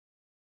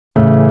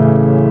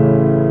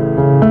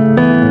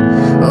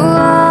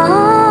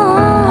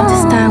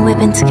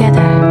walking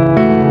together,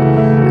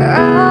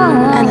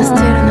 and I still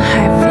don't know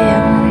how I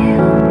feel.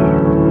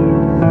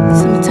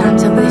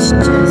 Sometimes I wish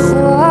just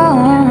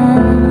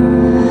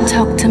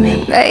talk to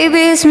me. Maybe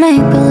it's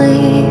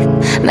make-believe,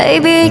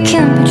 maybe it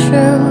can't be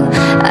true.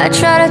 I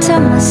try to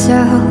tell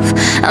myself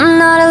I'm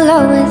not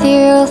alone with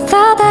you.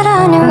 Thought that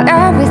I knew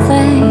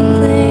everything.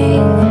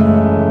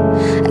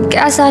 I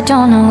guess I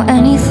don't know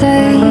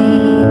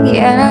anything,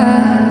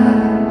 yeah.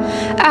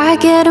 I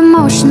get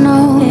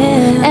emotional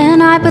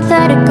and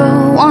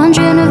hypothetical,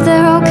 wondering if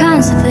there are all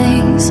kinds of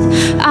things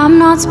I'm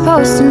not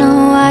supposed to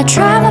know. I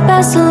try my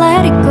best to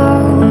let it go,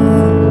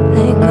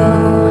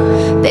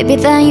 baby,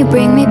 then you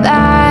bring me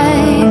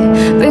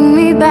back, bring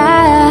me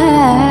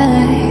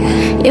back.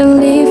 You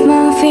leave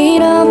my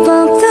feet up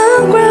off the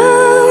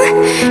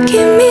ground,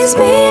 keep me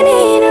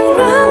spinning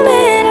around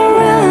and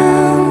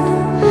around.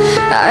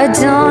 I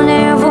don't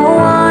ever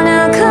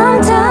wanna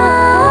come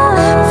down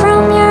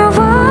from your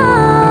arms.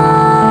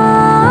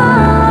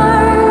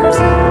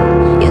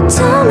 You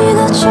tell me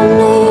that you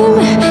need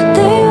me,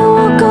 then you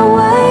walk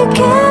away,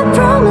 keep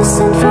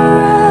promising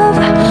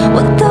forever.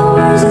 What the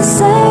words you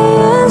say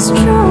is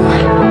true.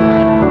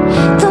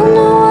 Don't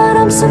know what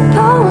I'm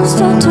supposed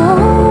to do.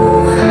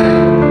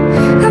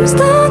 I'm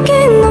stuck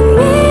in the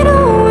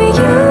middle with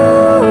you,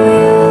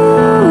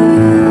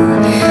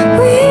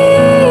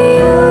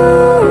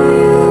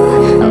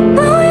 Oh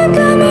boy, you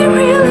got me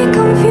really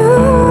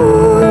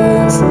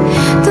confused.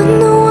 Don't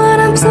know what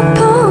I'm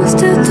supposed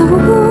to do.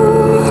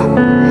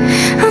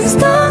 I'm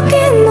stuck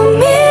in the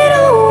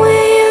middle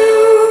with you.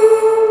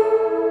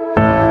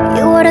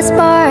 You were the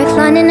spark,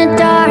 line in the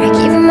dark,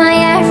 even my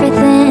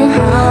everything.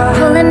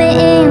 Pulling me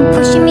in,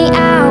 pushing me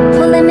out,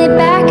 pulling me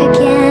back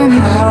again.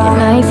 You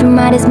know if your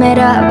mind is made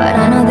up, but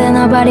I know that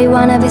nobody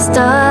wanna be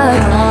stuck.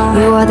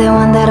 You are the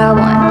one that I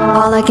want,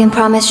 all I can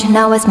promise you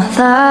now is my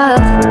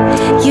love.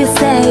 You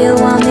say you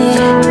want me,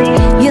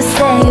 you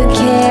say you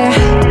care.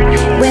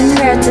 When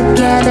we're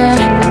together,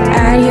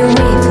 are you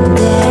even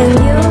there?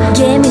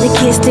 Gave me the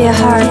keys to your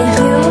heart,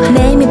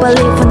 made me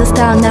believe from the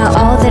start. Now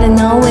all that I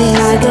know is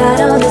I got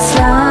all this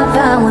love I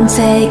won't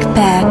take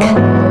back.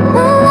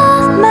 My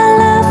love, my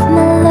love,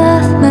 my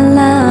love, my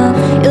love.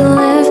 You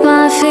lift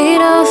my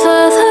feet off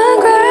of the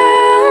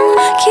ground,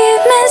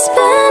 keep me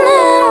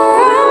spinning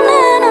around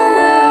and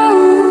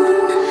around.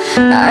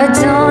 I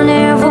don't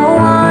ever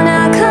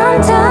wanna come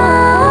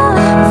down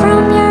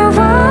from your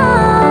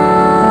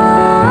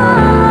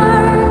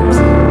arms.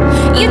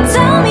 You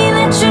tell me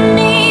that you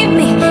need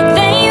me,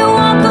 then you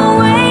walk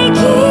away,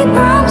 keep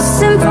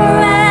promising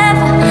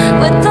forever.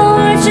 But the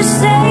words you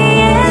say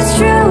is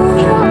true.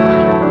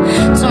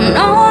 Don't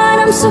know what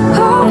I'm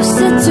supposed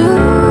to do.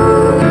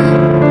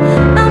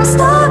 I'm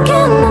stuck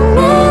in the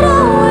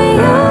middle with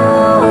you,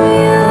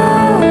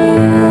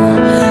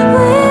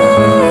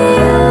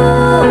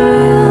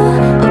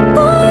 Oh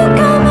boy, you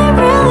got me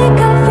really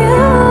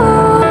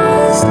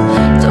confused.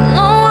 Don't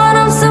know what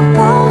I'm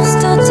supposed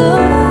to do.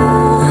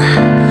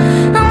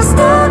 I'm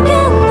stuck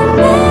in the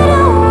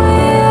middle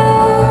with you.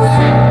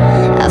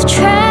 I've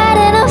tried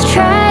and I've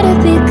tried to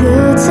be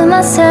good to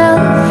myself.